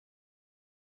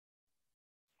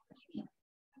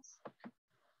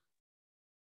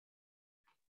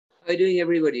How are you doing,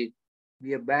 everybody?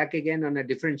 We are back again on a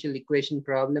differential equation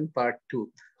problem, part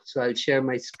 2. So I'll share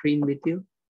my screen with you.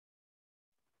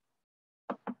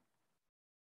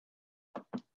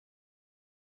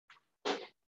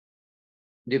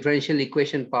 Differential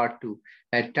equation, part 2.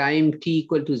 At time t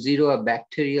equal to 0, a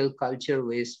bacterial culture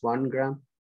weighs 1 gram.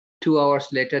 2 hours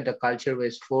later, the culture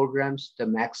weighs 4 grams. The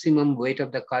maximum weight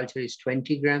of the culture is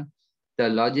 20 grams. The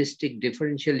logistic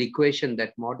differential equation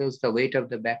that models the weight of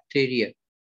the bacterial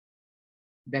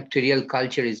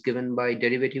culture is given by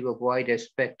derivative of y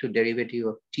respect to derivative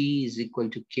of t is equal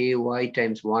to ky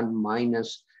times 1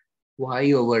 minus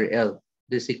y over L.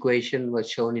 This equation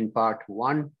was shown in part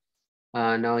 1.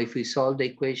 Now, if we solve the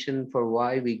equation for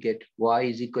y, we get y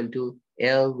is equal to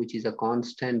L, which is a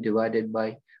constant, divided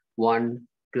by 1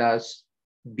 plus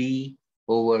b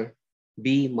over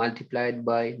b multiplied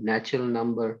by natural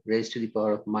number raised to the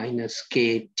power of minus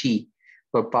kt.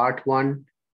 For part 1,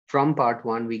 from part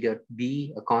 1, we got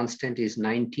b, a constant, is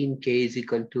 19, k is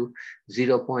equal to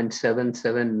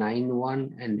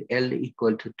 0.7791, and L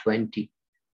equal to 20.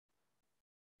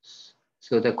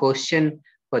 So the question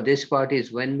for this part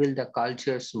is, when will the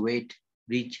culture's weight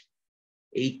reach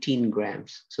 18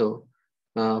 grams? So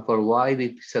for y,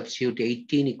 we substitute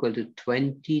 18 equal to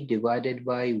 20 divided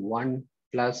by 1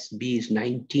 plus b is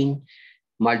 19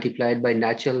 multiplied by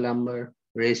natural number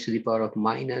raised to the power of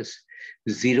minus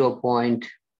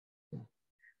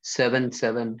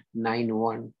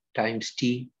 0.7791 times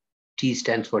t. T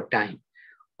stands for time,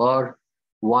 or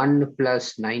 1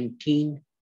 plus 19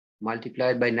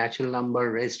 multiplied by natural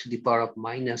number raised to the power of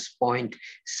minus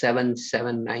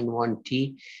 0.7791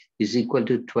 t is equal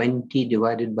to 20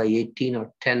 divided by 18,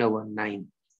 or 10 over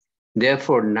 9.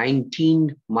 Therefore,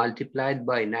 19 multiplied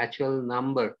by natural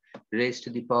number raised to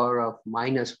the power of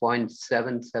minus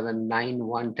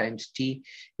 0.7791 times t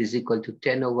is equal to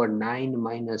 10 over 9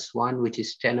 minus 1, which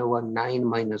is 10 over 9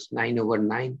 minus 9 over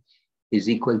 9 is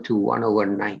equal to 1 over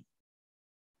 9.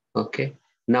 Okay,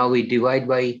 now we divide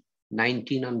by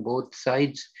 19 on both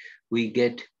sides. We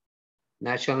get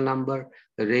natural number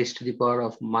raised to the power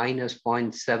of minus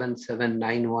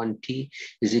 0.7791 t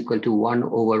is equal to 1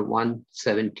 over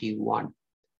 171.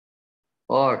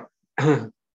 Or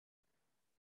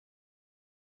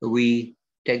we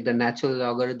take the natural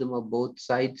logarithm of both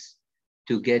sides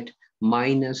to get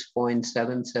minus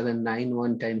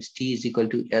 0.7791 times t is equal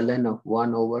to ln of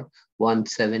 1 over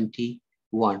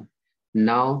 171.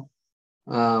 Now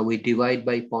we divide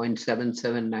by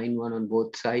 0.7791 on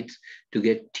both sides to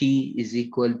get t is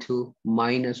equal to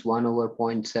minus 1 over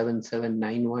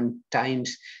 0.7791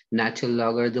 times natural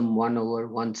logarithm 1 over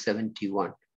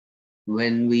 171.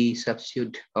 When we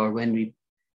substitute, or when we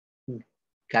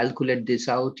calculate this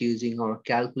out using our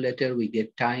calculator, we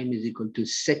get time is equal to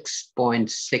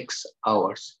 6.6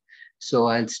 hours. So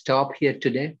I'll stop here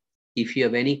today. If you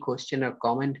have any question or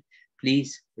comment,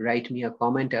 please write me a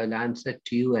comment. I'll answer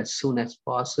to you as soon as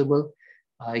possible.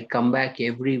 I come back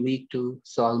every week to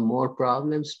solve more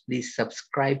problems. Please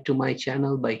subscribe to my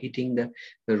channel by hitting the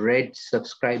red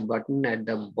subscribe button at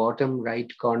the bottom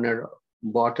right corner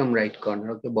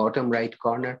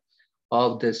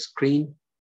of the screen.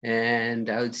 And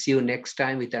I'll see you next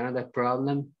time with another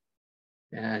problem.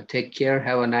 Take care.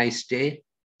 Have a nice day.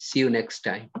 See you next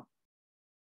time.